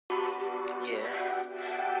Yeah,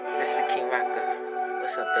 this is King Rocker.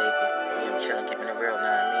 What's up, baby? Me, I'm chillin', keeping it real, know what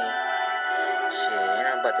I mean? Shit, ain't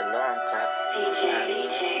nothing but the alarm clock. Know what I mean?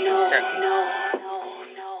 3 seconds.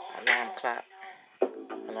 Alarm clock.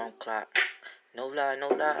 Alarm clock. No lie, no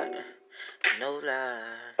lie. No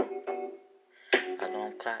lie.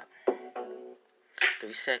 Alarm clock.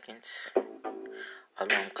 3 seconds.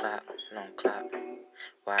 Alarm clock. Alarm clock.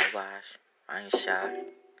 Why wash? I ain't shy.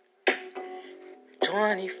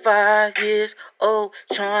 25 years old,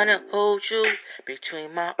 trying to hold you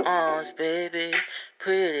between my arms, baby.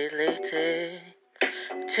 Pretty lady,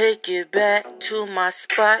 take it back to my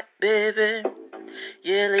spot, baby.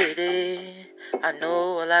 Yeah, lady, I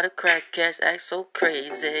know a lot of crack cats act so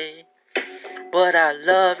crazy, but I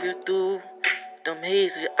love you through them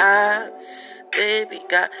hazy eyes, baby.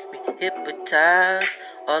 Got me hypnotized,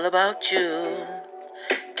 all about you.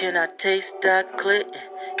 Can I taste that clit?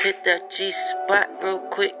 Hit that G-spot real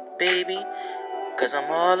quick, baby, 'cause I'm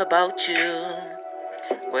all about you.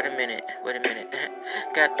 Wait a minute.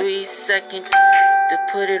 Got 3 seconds to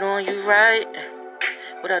put it on you right.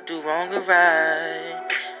 What I do wrong or right?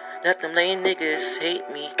 Let them lame niggas hate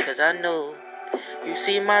me, 'cause I know you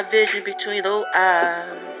see my vision between those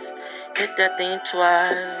eyes. Hit that thing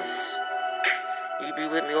twice. You be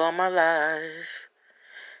with me all my life.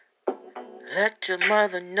 Let your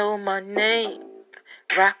mother know my name.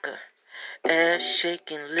 Rocker, ass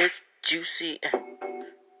shaking, lips juicy.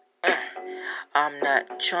 I'm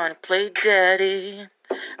not trying to play daddy.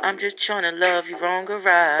 I'm just trying to love you wrong or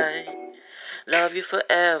right. Love you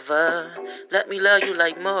forever. Let me love you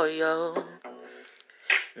like Mario.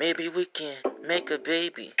 Maybe we can make a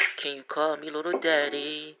baby. Can you call me little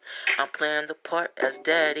daddy? I'm playing the part as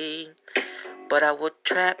daddy, but I would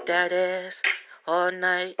trap that ass all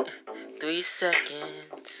night. 3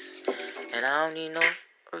 seconds, and I don't need no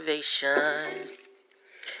ovation.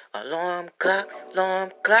 Alarm clock,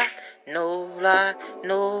 no lie,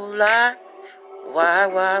 no lie.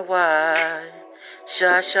 Why?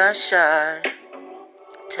 Shy.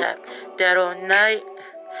 Tap that all night,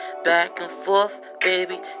 back and forth,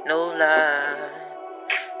 baby, no lie.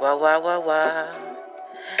 Why?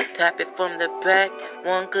 Tap it from the back,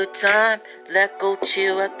 one good time. Let go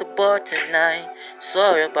chill at the bar tonight.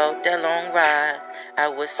 Sorry about that long ride, I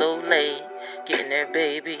was so late getting there,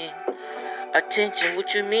 baby. Attention,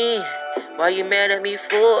 what you mean? Why you mad at me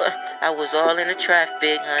for? I was all in the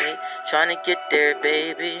traffic, honey, trying to get there,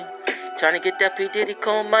 baby. Trying to get that P. Diddy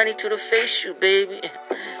Cone money to the face you, baby.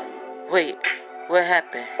 Wait, what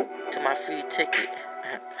happened to my free ticket?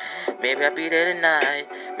 Maybe I'll be there tonight.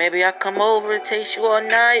 Maybe I'll come over to taste you all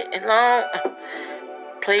night and long.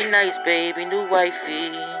 Play nice, baby, new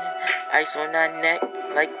wifey. Ice on that neck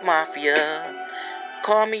like mafia.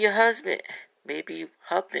 Call me your husband, baby,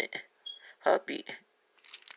 hubby.